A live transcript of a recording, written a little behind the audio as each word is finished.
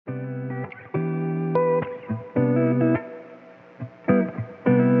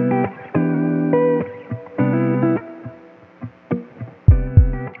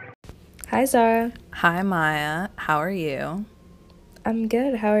Hi, Zara. Hi, Maya. How are you? I'm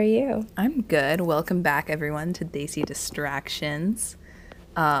good. How are you? I'm good. Welcome back, everyone, to Daisy Distractions.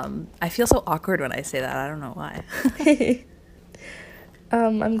 I feel so awkward when I say that. I don't know why.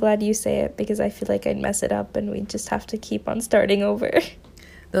 I'm glad you say it because I feel like I'd mess it up and we just have to keep on starting over.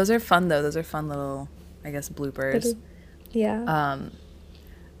 Those are fun, though. Those are fun little, I guess, But bloopers. yeah.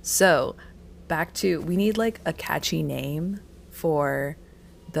 So, back to we need like a catchy name for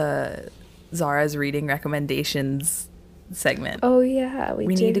the Zara's reading recommendations segment. Oh, yeah, we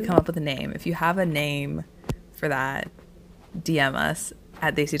We need to come do. up with a name. If you have a name for that, DM us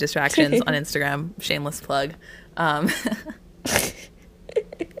at Daisy Distractions on Instagram. Shameless plug. Um,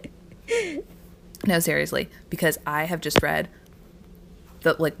 no, seriously, because I have just read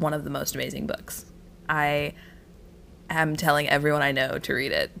one of the most amazing books. I am telling everyone I know to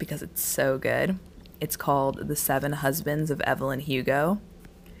read it because it's so good. It's called The Seven Husbands of Evelyn Hugo,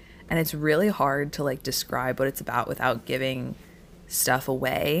 and it's really hard to like describe what it's about without giving stuff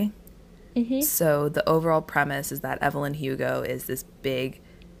away. Mm-hmm. So the overall premise is that Evelyn Hugo is this big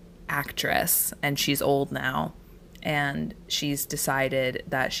actress and she's old now, and she's decided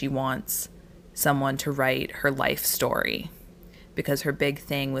that she wants someone to write her life story because her big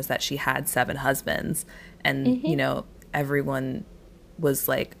thing was that she had seven husbands, and Mm-hmm. everyone was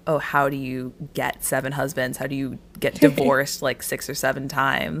like, "Oh, how do you get seven husbands? How do you get divorced like six or seven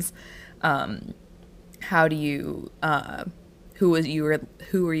times? How do you who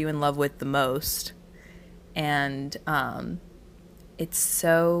were you in love with the most?" And it's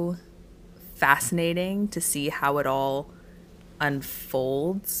so fascinating to see how it all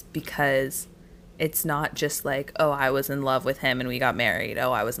unfolds because it's not just like, oh, I was in love with him and we got married.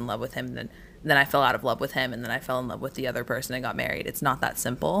 Oh, I was in love with him and then I fell out of love with him and then I fell in love with the other person and got married. It's not that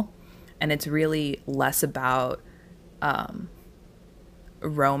simple. And it's really less about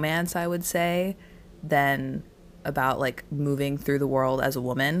romance, I would say, than about like moving through the world as a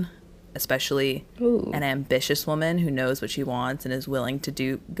woman, especially Ooh. an ambitious woman who knows what she wants and is willing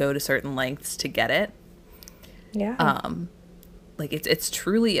to go to certain lengths to get it. Yeah. Like it's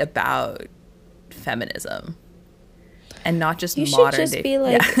truly about feminism and not just You should modern just day. be Yeah.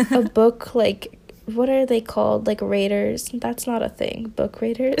 like a book, like, what are they called? Like raiders. That's not a thing. Book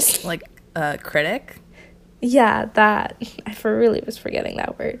raiders. Like a critic. Yeah, that. I for really was forgetting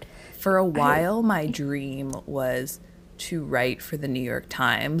that word. For a I while, my dream was to write for the New York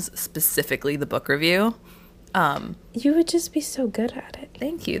Times, specifically the book review. You would just be so good at it.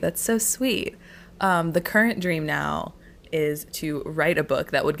 Thank you. That's so sweet. The current dream now is to write a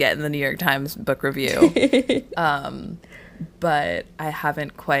book that would get in the New York Times book review. But I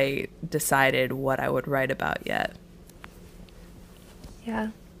haven't quite decided what I would write about yet. Yeah.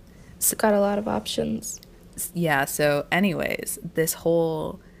 So, Got a lot of options. yeah, so anyways, this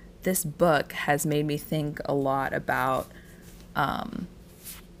book has made me think a lot about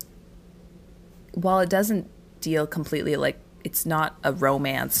while it doesn't deal completely, like it's not a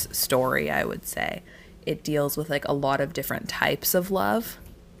romance story, I would say. It deals with like a lot of different types of love.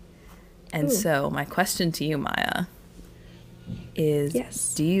 And Ooh. so my question to you, Maya, is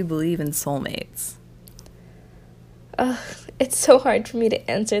Yes. do you believe in soulmates? Ugh, it's so hard for me to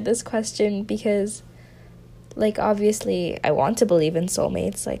answer this question because, like, obviously, I want to believe in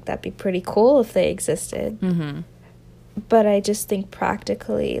soulmates. Like, that'd be pretty cool if they existed. Mm-hmm. But I just think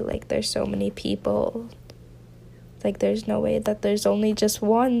practically, like, there's so many people. Like, there's no way that there's only just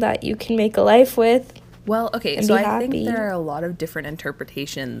one that you can make a life with Well, okay, and so be I think happy. there are a lot of different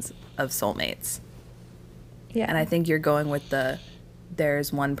interpretations of soulmates. And I Yeah. think you're going with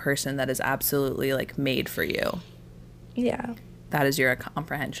there's one person that is absolutely like made for you. Yeah. That is your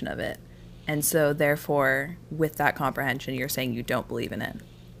comprehension of it. And so therefore, with that comprehension, you're saying you don't believe in it.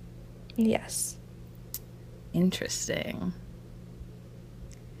 Yes. Interesting.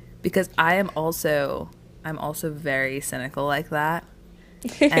 Because I'm also very cynical like that.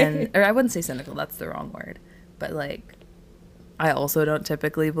 And or I wouldn't say cynical, that's the wrong word. But like I also don't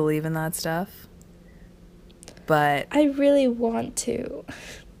typically believe in that stuff. But I really want to.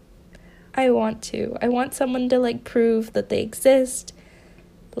 I want to. I want someone to, like, prove that they exist.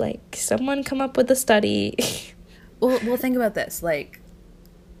 Like, someone come up with a study. well, think about this. Like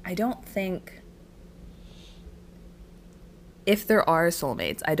I don't think if there are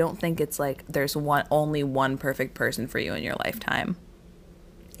soulmates, I don't think it's like there's only one perfect person for you in your lifetime.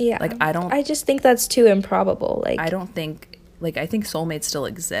 Yeah. Like I just think that's too improbable. I Like, don't think like I think soulmates still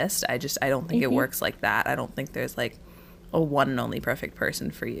exist. I don't think it mhm. works like that. I don't think there's like a one and only perfect person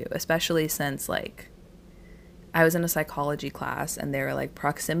for you, especially since like I was in a psychology class and they were like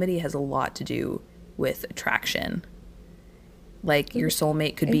proximity has a lot to do with attraction. Like your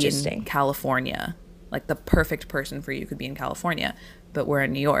soulmate could be in Interesting. California. Like the perfect person for you could be in California, but we're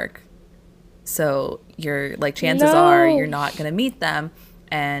in New York. So you're like, chances are No. you're not going to meet them.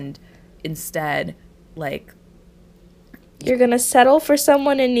 And instead, like, You're gonna settle for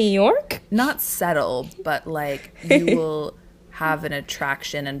someone in New York? not settle, but like you will have an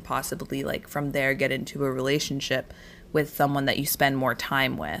attraction and possibly like from there get into a relationship with someone that you spend more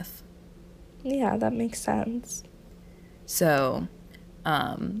time with. Yeah, that makes sense. So,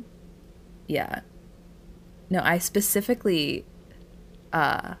 yeah. No, I specifically,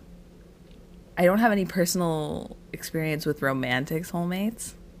 I don't have any personal experience with romantic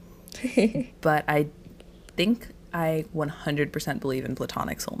soulmates, but I think I 100% believe in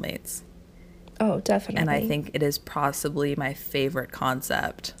platonic soulmates. Oh, definitely. And I think it is possibly my favorite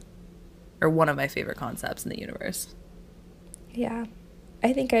concept, or one of my favorite concepts in the universe. Yeah.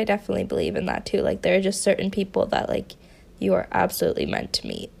 I think I definitely believe in that too. Like, there are just certain people that, like, you are absolutely meant to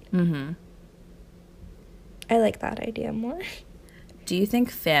meet. Mm-hmm. I like that idea more. Do you think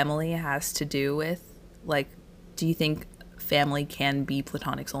family has to do with, like, do you think family can be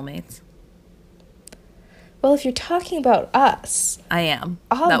platonic soulmates? Well, if you're talking about us, I am.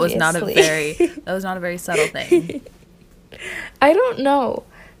 obviously. That was not a very subtle thing. I don't know.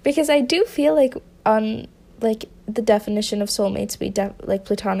 Because I do feel like on, like, the definition of soulmates, like,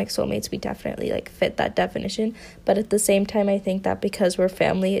 platonic soulmates, we definitely, like, fit that definition. But at the same time, I think that because we're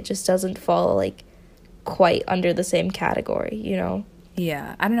family, it just doesn't fall, like, quite under the same category, you know?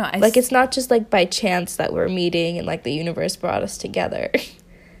 Yeah, I don't know. Like, it's not just, like, by chance that we're meeting and, like, the universe brought us together.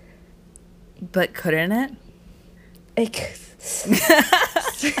 But couldn't it?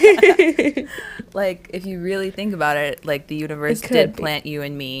 Like, if you really think about it, like, the universe did plant you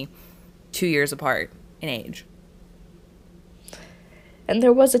and me 2 years apart in age. And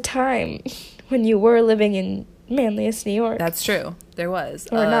there was a time when you were living in Manlius, New York. That's true. There was.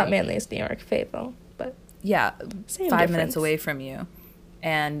 Or not Manlius, New York, Fayetteville. But yeah, same 5 difference. minutes away from you.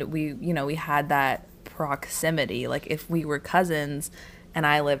 And we had that proximity. Like, if we were cousins and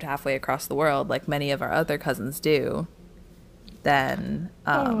I lived halfway across the world, like many of our other cousins do, then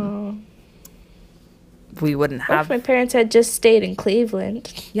we wouldn't have... What if my parents had just stayed in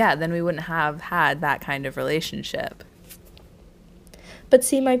Cleveland? Yeah, then we wouldn't have had that kind of relationship. But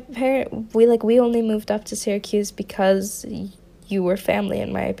see, we only moved up to Syracuse because you were family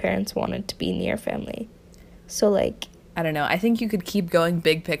and my parents wanted to be near family. So, like... I don't know. I think you could keep going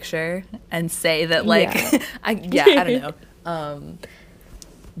big picture and say that, like... Yeah. I don't know.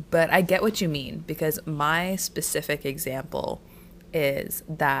 But I get what you mean, because my specific example is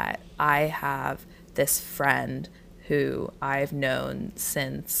that I have this friend who I've known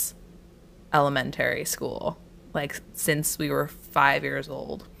since elementary school, like since we were 5 years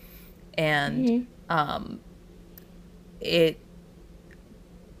old. And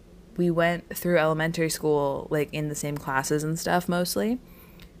we went through elementary school like in the same classes and stuff mostly.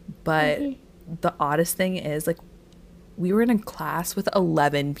 But the oddest thing is, like, we were in a class with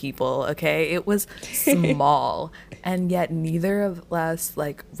 11 people, okay? It was small. And yet neither of us,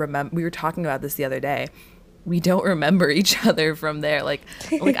 like, remember. We were talking about this the other day. We don't remember each other from there. Like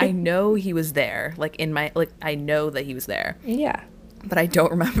I know he was there. Like, I know that he was there. Yeah. But I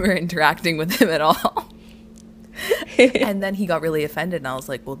don't remember interacting with him at all. And then he got really offended. And I was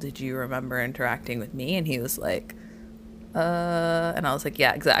like, well, did you remember interacting with me? And he was like, and I was like,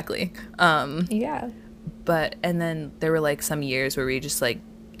 yeah, exactly. Yeah. But, and then there were, like, some years where we just, like,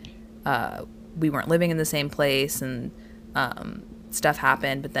 we weren't living in the same place and stuff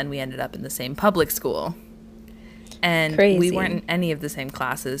happened, but then we ended up in the same public school. And Crazy. We weren't in any of the same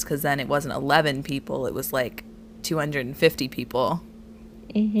classes, because then it wasn't 11 people, it was, like, 250 people.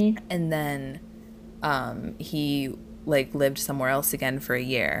 Mm-hmm. And then he, like, lived somewhere else again for a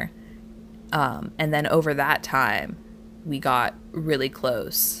year. And then over that time, we got really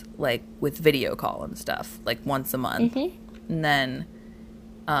close, like, with video call and stuff, like, once a month. And then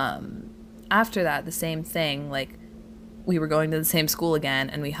after that, the same thing, like, we were going to the same school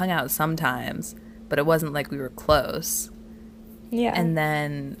again, and we hung out sometimes, but it wasn't like we were close. Yeah. And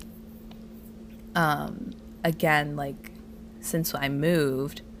then again, like, since I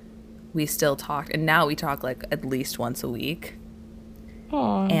moved, we still talk, and now we talk, like, at least once a week.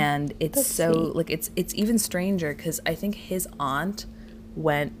 Aww, and it's so sweet. Like, it's even stranger because I think his aunt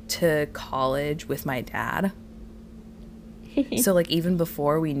went to college with my dad. So, like, even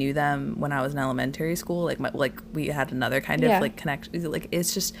before we knew them when I was in elementary school, like we had another kind of like connection. Like,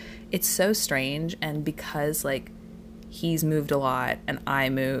 it's so strange. And because, like, he's moved a lot and I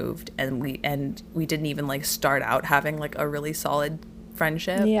moved, and we didn't even, like, start out having, like, a really solid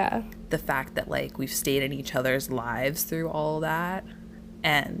friendship. Yeah. The fact that like we've stayed in each other's lives through all that,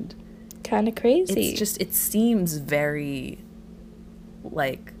 and Kind of crazy. it's just, it seems very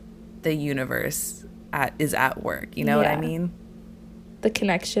like the universe is at work, you know what I Yeah. mean? The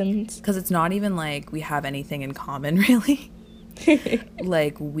connections. Because it's not even like we have anything in common, really.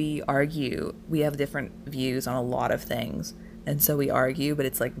 Like, we argue, we have different views on a lot of things, and so we argue, but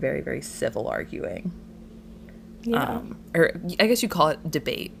it's like very, very civil arguing. Yeah. Or I guess you call it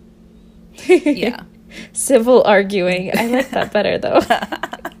debate. Yeah. Civil arguing. I like that better, though.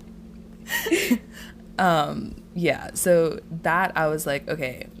 Yeah, so that I was like,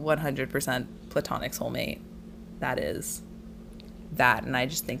 okay, 100% platonic soulmate. That is that, and I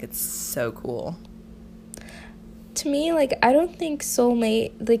just think it's so cool. To me, like, I don't think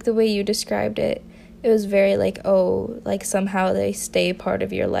soulmate, like, the way you described it, it was very, like, oh, like, somehow they stay part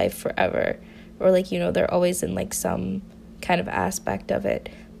of your life forever. Or, like, you know, they're always in, like, some kind of aspect of it.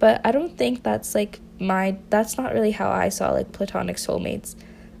 But I don't think that's, like, that's not really how I saw, like, platonic soulmates.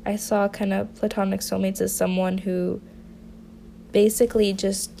 I saw kind of platonic soulmates as someone who basically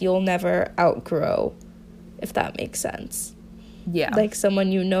just you'll never outgrow, if that makes sense. Yeah. Like,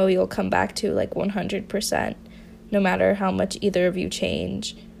 someone you know you'll come back to, like, 100%. No matter how much either of you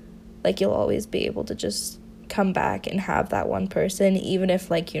change, like, you'll always be able to just come back and have that one person, even if,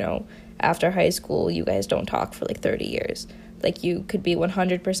 like, you know, after high school you guys don't talk for, like, 30 years. Like, you could be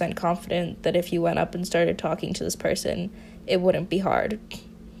 100% confident that if you went up and started talking to this person, it wouldn't be hard.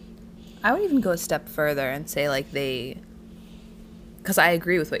 I would even go a step further and say, like, because I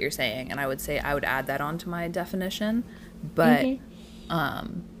agree with what you're saying, and I would say I would add that onto my definition, but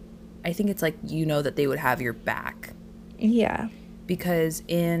I think it's like, you know, that they would have your back. Yeah. Because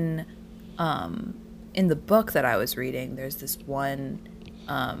in the book that I was reading, there's this one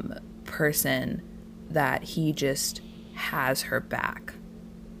person that he just has her back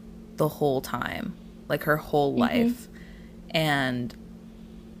the whole time, like her whole life, and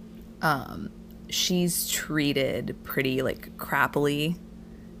she's treated pretty, like, crappily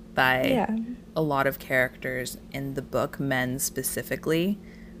by a lot of characters in the book, men specifically.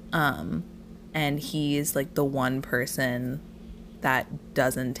 And he's, like, the one person that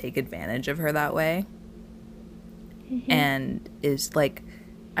doesn't take advantage of her that way. And is, like,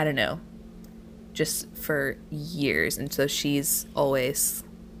 I don't know, just for years. And so she's always,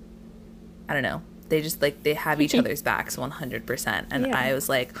 I don't know, they just, like, they have each other's backs 100%. And I was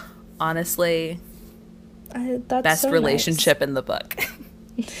like, honestly, That's best so relationship in the book.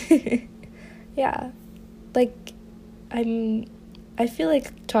 Yeah. Like, I feel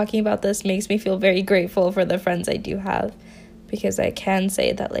like talking about this makes me feel very grateful for the friends I do have, because I can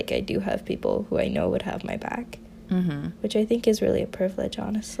say that, like, I do have people who I know would have my back, which I think is really a privilege,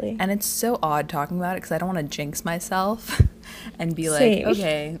 honestly. And it's so odd talking about it because I don't want to jinx myself and be Same. like,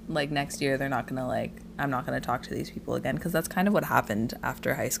 okay, like, next year they're not going to, like, I'm not going to talk to these people again, because that's kind of what happened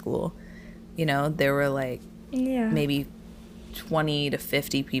after high school. You know, there were, like, maybe 20 to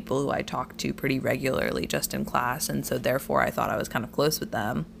 50 people who I talked to pretty regularly just in class, and so therefore I thought I was kind of close with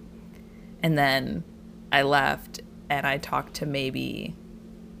them. And then I left, and I talked to maybe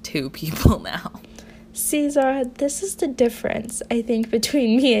 2 people now. See, Zara, this is the difference, I think,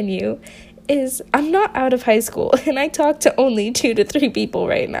 between me and you, is I'm not out of high school, and I talk to only 2 to 3 people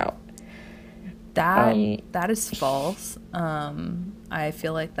right now. That is false. I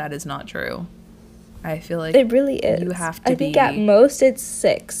feel like that is not true. I feel like it really is. You have to I think at most it's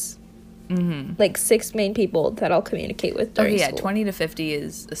 6. Like 6 main people that I'll communicate with during school. 20 to 50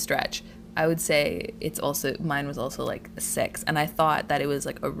 is a stretch. I would say mine was also like a 6, and I thought that it was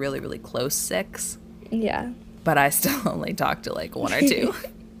like a really, really close 6. Yeah. But I still only talked to like 1 or 2.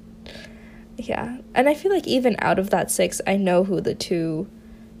 Yeah. And I feel like even out of that 6, I know who the 2,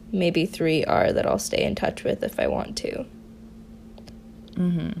 maybe 3 are that I'll stay in touch with if I want to.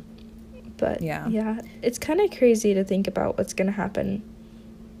 But yeah, it's kind of crazy to think about what's going to happen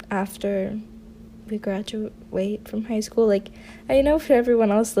after we graduate from high school. Like, I know for everyone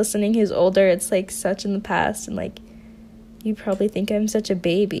else listening who's older, it's like such in the past, and like you probably think I'm such a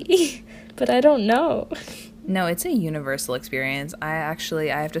baby, but I don't know. No, it's a universal experience. I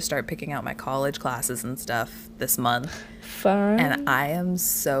have to start picking out my college classes and stuff this month. Fun. And I am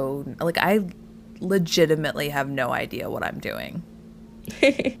so, like, I legitimately have no idea what I'm doing.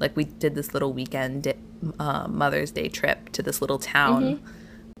 Like, we did this little weekend Mother's Day trip to this little town,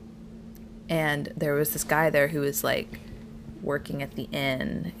 and there was this guy there who was like working at the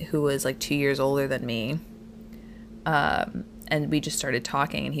inn, who was like 2 years older than me, and we just started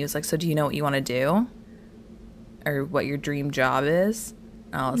talking, and he was like, so do you know what you want to do, or what your dream job is?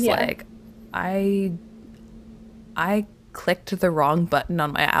 And I was like, I clicked the wrong button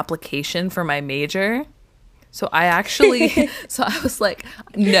on my application for my major. So I actually, so I was like,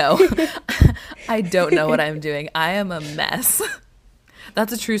 no, I don't know what I'm doing. I am a mess.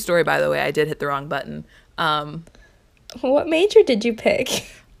 That's a true story, by the way. I did hit the wrong button. What major did you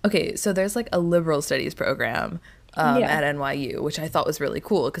pick? Okay, so there's like a liberal studies program at NYU, which I thought was really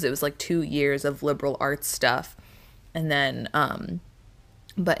cool because it was like 2 years of liberal arts stuff. And then,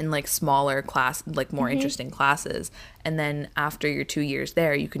 but in like smaller class, like more interesting classes. And then after your 2 years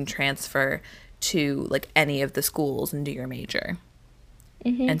there, you can transfer to like any of the schools and do your major.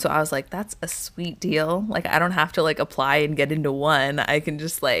 And so I was like, that's a sweet deal. Like, I don't have to like apply and get into one. I can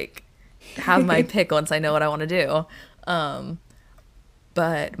just like have my pick once I know what I want to do.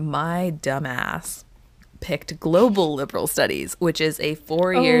 But my dumbass picked global liberal studies, which is a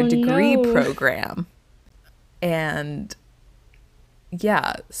 4-year degree program. And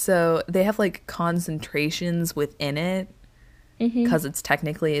yeah, so they have like concentrations within it because it's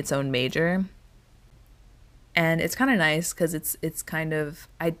technically its own major. And it's kind of nice because it's kind of,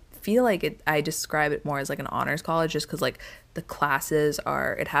 I feel like I describe it more as like an honors college just because like the classes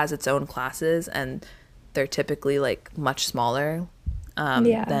it has its own classes and they're typically like much smaller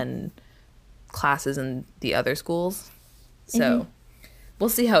than classes in the other schools. So we'll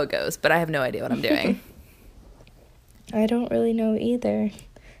see how it goes, but I have no idea what I'm doing. I don't really know either.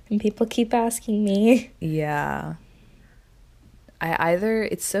 And people keep asking me. Yeah.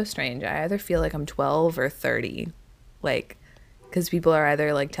 It's so strange. I either feel like I'm 12 or 30. Like, because people are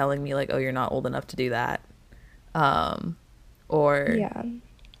either like telling me like, oh, you're not old enough to do that. Or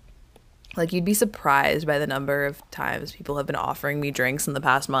like you'd be surprised by the number of times people have been offering me drinks in the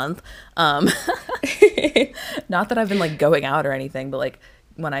past month. Not that I've been like going out or anything, but like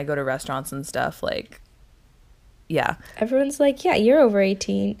when I go to restaurants and stuff, like, yeah. Everyone's like, yeah, you're over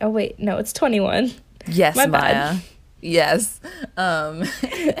 18. Oh, wait, no, it's 21. Yes, My Maya. bad. Yes.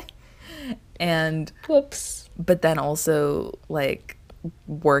 And whoops. But then also like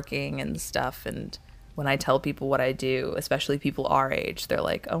working and stuff, and when I tell people what I do, especially people our age, they're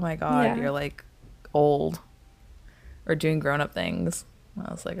like, oh my god, you're like old or doing grown-up things.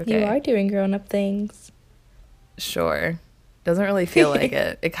 I was like, okay, you are doing grown-up things. Sure. Doesn't really feel like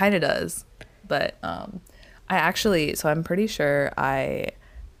it. It kind of does. But so I'm pretty sure I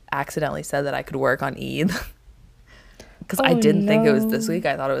accidentally said that I could work on Eid. Because I didn't think it was this week.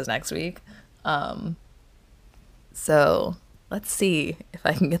 I thought it was next week. So let's see if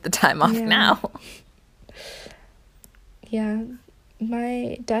I can get the time off now. Yeah.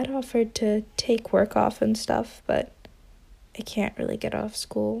 My dad offered to take work off and stuff, but I can't really get off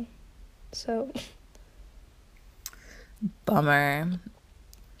school. So. Bummer.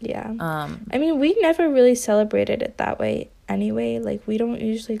 Yeah. I mean, we never really celebrated it that way anyway. Like, we don't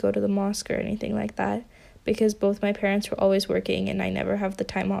usually go to the mosque or anything like that. Because both my parents were always working and I never have the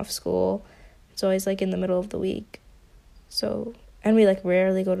time off school. It's always like in the middle of the week. So, and we like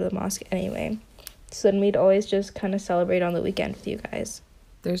rarely go to the mosque anyway. So then we'd always just kind of celebrate on the weekend with you guys.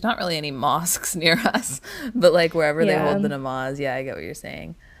 There's not really any mosques near us, but like wherever they hold the namaz, I get what you're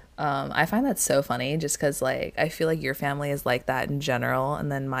saying. I find that so funny just because like I feel like your family is like that in general.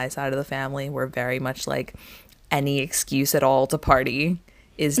 And then my side of the family, we're very much like any excuse at all to party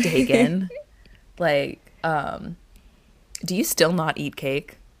is taken. Like, do you still not eat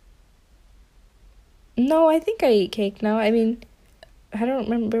cake? No, I think I eat cake now. I mean, I don't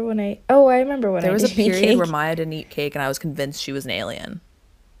remember when I remember when there was a period where cake. Maya didn't eat cake and I was convinced she was an alien.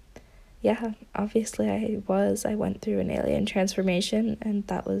 Yeah, obviously I was. I went through an alien transformation and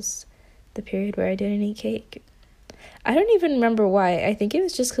that was the period where I didn't eat cake. I don't even remember why. I think it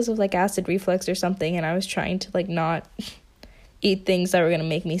was just because of like acid reflux or something and I was trying to like not eat things that were going to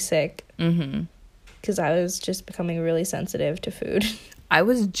make me sick. Because I was just becoming really sensitive to food. I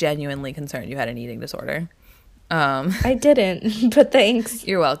was genuinely concerned you had an eating disorder. I didn't, but thanks.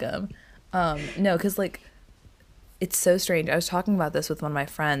 You're welcome. No, because like it's so strange. I was talking about this with one of my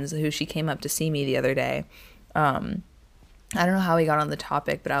friends who she came up to see me the other day. I don't know how we got on the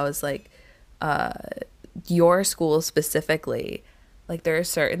topic, but I was like, your school specifically, like there are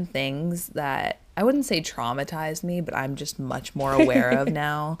certain things that I wouldn't say traumatized me, but I'm just much more aware of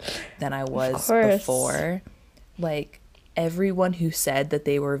now than I was before. Like everyone who said that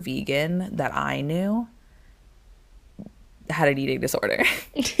they were vegan that I knew had an eating disorder.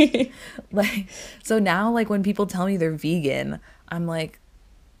 Like, so now like when people tell me they're vegan, I'm like,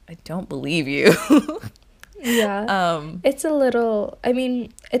 I don't believe you. Yeah. It's a little, I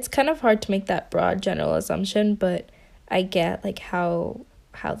mean, it's kind of hard to make that broad general assumption, but I get like how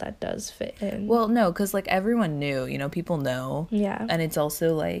that does fit in. Well, no, because like everyone knew, people know. Yeah. And it's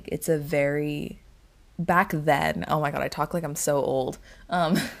also like it's a very back then, oh my God, I talk like I'm so old.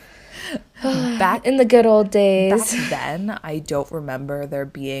 Back In the good old back days. then, I don't remember there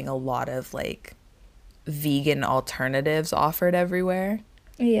being a lot of like vegan alternatives offered everywhere.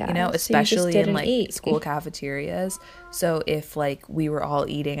 You know, Yeah, so you just especially in didn't like eat. school cafeterias. So if like we were all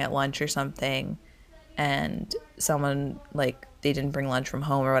eating at lunch or something and someone like they didn't bring lunch from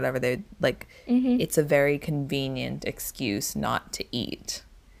home or whatever, they like it's a very convenient excuse not to eat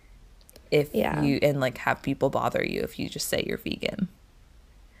if Yeah. you and like have people bother you if you just say you're vegan.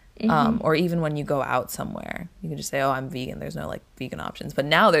 Or even when you go out somewhere, you can just say, "Oh, I'm vegan." There's no like vegan options, but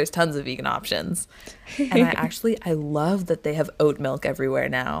now there's tons of vegan options, and I love that they have oat milk everywhere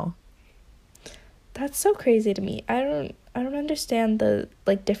now. That's so crazy to me. I don't understand the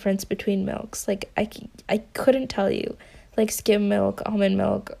like difference between milks. Like I couldn't tell you. Like skim milk, almond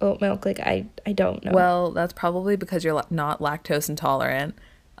milk, oat milk, like I don't know. Well, that's probably because you're not lactose intolerant.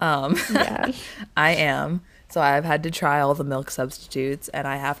 Um, Yeah. I am, so I've had to try all the milk substitutes, and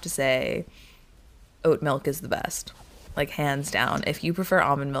I have to say, oat milk is the best, like hands down. If you prefer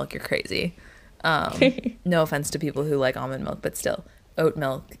almond milk, you're crazy. No offense to people who like almond milk, but still, oat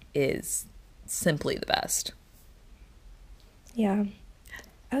milk is simply the best. Yeah.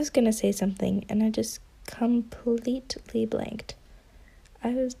 I was gonna say something and I just completely blanked.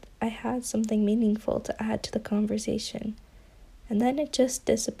 I had something meaningful to add to the conversation and then it just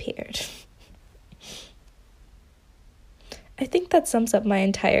disappeared. I think that sums up my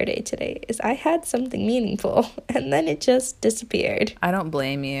entire day today is I had something meaningful and then it just disappeared. I don't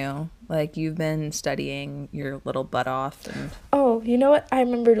blame you. Like you've been studying your little butt off, and Oh, you know what? I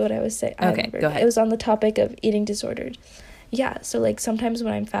remembered what I was saying. Okay, go ahead. It was on the topic of eating disorders. Yeah, so like sometimes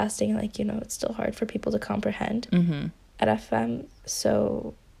when I'm fasting, like, you know, it's still hard for people to comprehend at FM.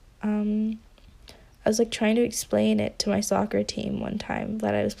 So I was like trying to explain it to my soccer team one time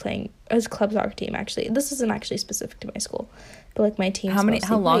that I was playing. It was a club soccer team, actually. This isn't actually specific to my school, but like my team's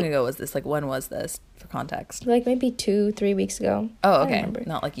how long white. ago was this? Like when was this for context? Like maybe 2-3 weeks ago. Oh, I don't okay. remember.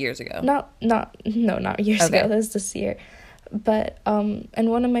 Not like years ago. Not years Okay. ago. That was this year. But and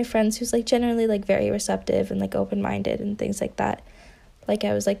one of my friends who's like generally like very receptive and like open-minded and things like that, like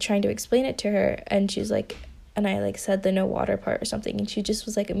I was like trying to explain it to her and she's like, and I like said the no water part or something and she just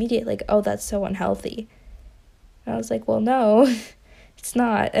was like immediate like, oh, that's so unhealthy. And I was like, well, no, it's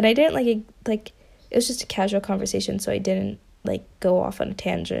not. And I didn't like it was just a casual conversation, so I didn't like go off on a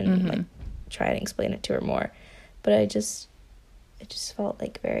tangent and like try and explain it to her more. But it just felt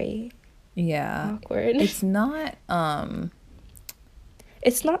like very awkward. It's not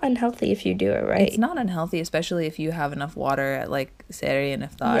It's not unhealthy if you do it right. it's not unhealthy, especially if you have enough water at like Seri and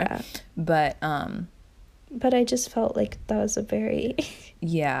Iftar. Yeah. But I just felt like that was a very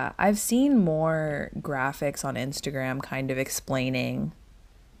Yeah, I've seen more graphics on Instagram kind of explaining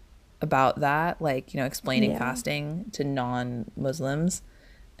about that, like, you know, explaining fasting to non-Muslims.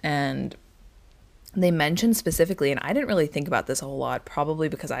 And they mentioned specifically, and I didn't really think about this a whole lot, probably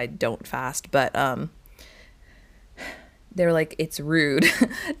because I don't fast, but they're like, it's rude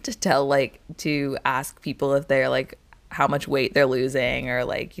to ask people if they're like how much weight they're losing or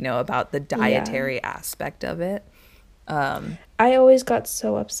like, you know, about the dietary aspect of it. I always got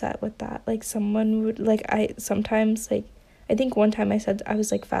so upset with that. Like someone would like I think one time I said I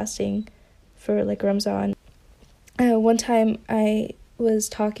was like fasting for like Ramzan. One time I was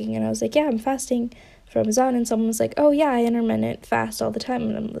talking and I was like, yeah, I'm fasting for Ramzan, and someone was like, oh yeah, I intermittent fast all the time,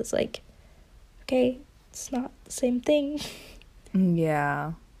 and I was like, okay, it's not the same thing.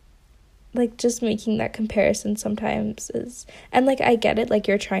 Yeah. Like just making that comparison sometimes is, and like I get it, like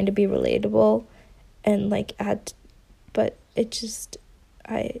you're trying to be relatable and like add, but it just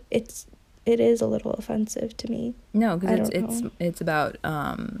it is a little offensive to me. No, because it's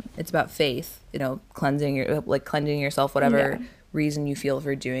about faith, you know, cleansing yourself, whatever reason you feel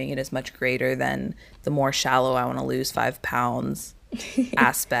for doing it is much greater than the more shallow I want to lose 5 pounds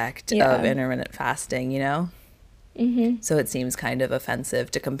aspect of intermittent fasting, you know? So it seems kind of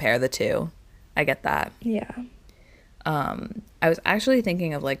offensive to compare the two. I get that. Yeah. I was actually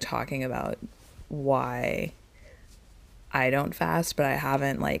thinking of like talking about why I don't fast, but I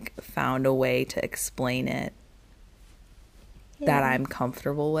haven't like found a way to explain it that I'm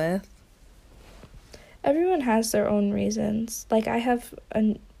comfortable with. Everyone has their own reasons. Like I have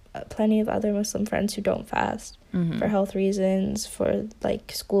plenty of other Muslim friends who don't fast for health reasons, for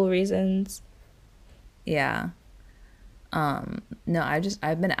like school reasons. Yeah. No,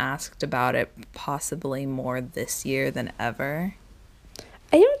 I've been asked about it possibly more this year than ever.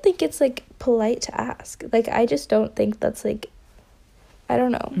 I don't think it's like polite to ask. Like I just don't think that's like, I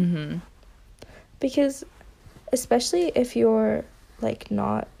don't know. Because especially if you're like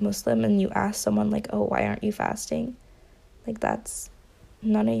not Muslim and you ask someone like, oh, why aren't you fasting? Like, that's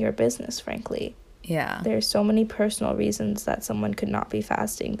none of your business, frankly. Yeah. There's so many personal reasons that someone could not be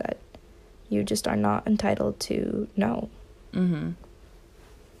fasting that you just are not entitled to know. Mm-hmm.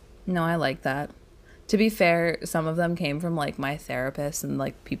 No, I like that. To be fair, some of them came from like my therapist and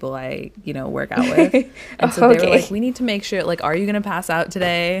like people I, work out with. And so they were like, we need to make sure, like, are you going to pass out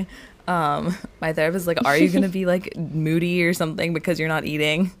today? My therapist was like, are you going to be like moody or something because you're not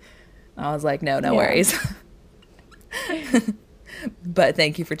eating? I was like, no worries. But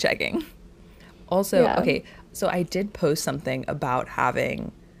thank you for checking. Also, okay, so I did post something about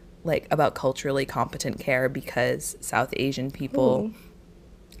having, like, about culturally competent care because South Asian people,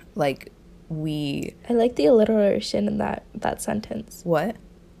 like, I like the alliteration in that sentence. What?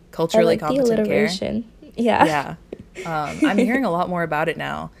 Culturally competent the alliteration. Care? Yeah. I'm hearing a lot more about it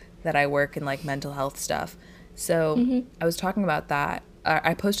now that I work in, like, mental health stuff. So I was talking about that.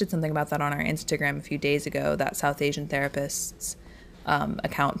 I posted something about that on our Instagram a few days ago, that South Asian therapist's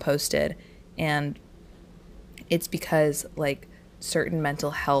account posted. And it's because, like, certain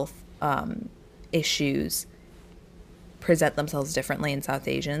mental health issues present themselves differently in South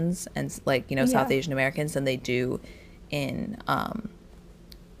Asians and, like, South Asian Americans than they do in,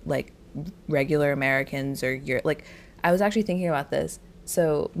 like, regular Americans or like, I was actually thinking about this.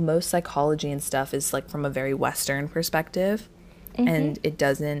 So most psychology and stuff is, like, from a very Western perspective, and it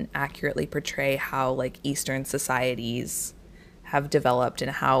doesn't accurately portray how, like, Eastern societies have developed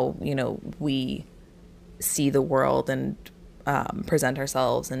and how, we see the world and present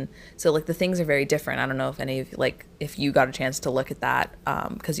ourselves. And so, like, the things are very different. I don't know if any of, like, if you got a chance to look at that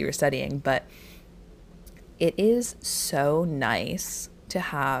because you were studying, but it is so nice to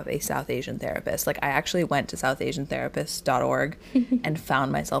have a South Asian therapist. Like, I actually went to southasiantherapist.org and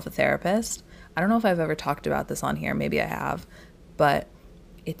found myself a therapist. I don't know if I've ever talked about this on here. Maybe I have, but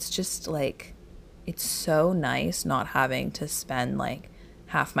it's just, like, it's so nice not having to spend, like,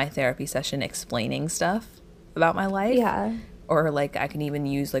 half my therapy session explaining stuff about my life. Yeah. Or, like, I can even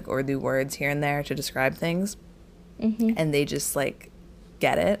use, like, Urdu words here and there to describe things. And they just, like,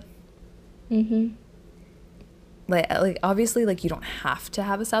 get it. Like, obviously, like, you don't have to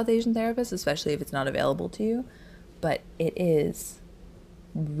have a South Asian therapist, especially if it's not available to you. But it is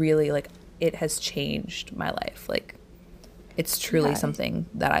really, like, it has changed my life. Like, it's truly something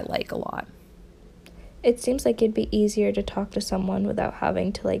that I like a lot. It seems like it'd be easier to talk to someone without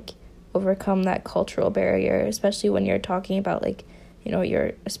having to, like, overcome that cultural barrier, especially when you're talking about, like,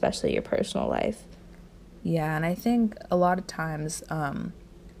 especially your personal life. Yeah, and I think a lot of times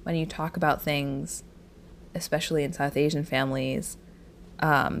when you talk about things, especially in South Asian families,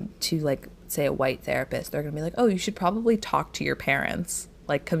 to, like, say a white therapist, they're going to be like, oh, you should probably talk to your parents,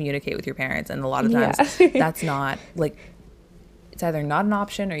 like, communicate with your parents. And a lot of times that's not, like, it's either not an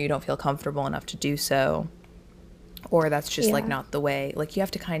option or you don't feel comfortable enough to do so, or that's just like not the way. Like, you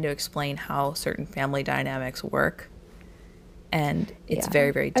have to kind of explain how certain family dynamics work, and it's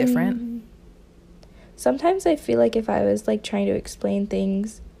very, very different. Sometimes I feel like if I was, like, trying to explain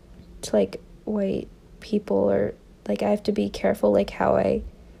things to, like, white people, or, like, I have to be careful, like, how I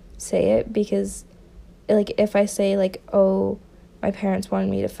say it, because, like, if I say, like, oh, my parents wanted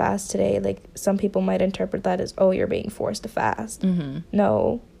me to fast today, like, some people might interpret that as, oh, you're being forced to fast.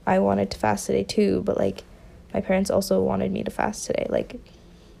 No, I wanted to fast today too, but, like, my parents also wanted me to fast today. Like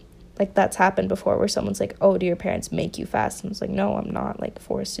that's happened before, where someone's like, oh, do your parents make you fast? And I was like, no, I'm not, like,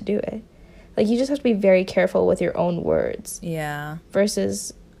 forced to do it. Like, you just have to be very careful with your own words. Yeah.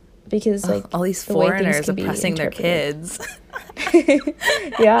 Versus, because, like, all these foreigners oppressing their kids.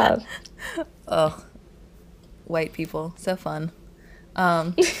 Yeah. Oh, white people, so fun.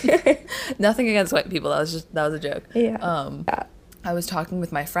 Nothing against white people. That was a joke. Yeah. I was talking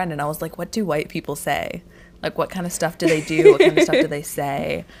with my friend and I was like, what do white people say? Like, what kind of stuff do they do? What kind of stuff do they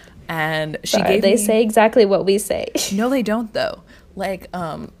say? And they say exactly what we say. No, they don't, though. Like,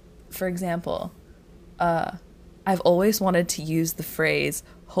 for example, I've always wanted to use the phrase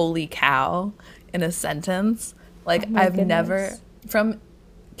holy cow in a sentence. Like, I've never, from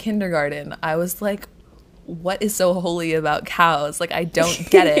kindergarten, I was like, what is so holy about cows? Like, I don't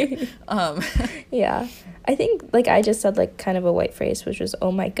get it. Yeah. I think, like, I just said, like, kind of a white phrase, which was,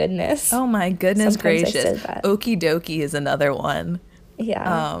 oh my goodness. Oh my goodness. Sometimes gracious. Okie dokie is another one.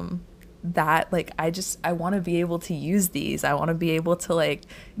 Yeah. That, like, I want to be able to use these. I want to be able to, like,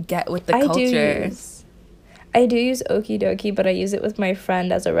 get with the culture. I do use okie dokie, but I use it with my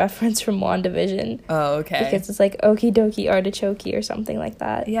friend as a reference from WandaVision. Oh, okay. Because it's like okie dokie artichokey or something like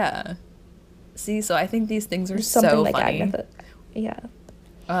that. Yeah. See, so I think these things are something so like funny. Agatha. Yeah.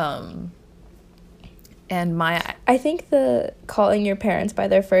 And my I think the calling your parents by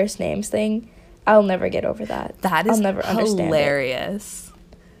their first names thing, I'll never get over that. that is I'll never understand it. hilarious.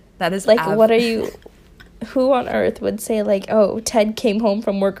 That is Like, what are you... Who on earth would say, like, oh, Ted came home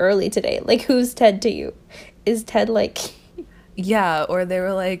from work early today? Like, who's Ted to you? Is Ted, like... Yeah, or they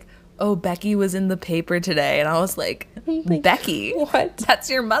were like, oh, Becky was in the paper today. And I was like, Becky? What? That's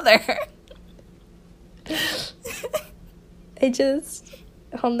your mother.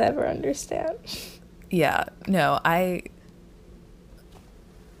 I'll never understand. Yeah, no, I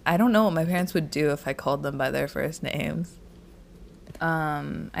don't know what my parents would do if I called them by their first names.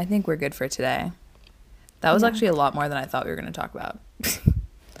 I think we're good for today. That was actually a lot more than I thought we were going to talk about.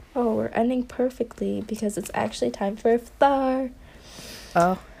 Oh, we're ending perfectly because it's actually time for iftar.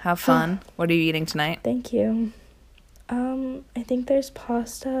 Oh, have fun. What are you eating tonight? Thank you. I think there's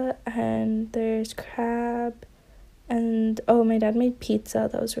pasta and there's crab and my dad made pizza.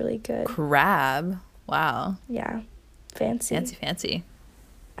 That was really good. Crab? Wow. Yeah. Fancy. Fancy.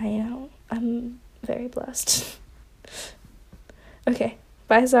 I know. I'm very blessed. Okay.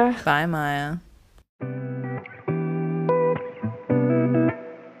 Bye, Zara. Bye, Maya.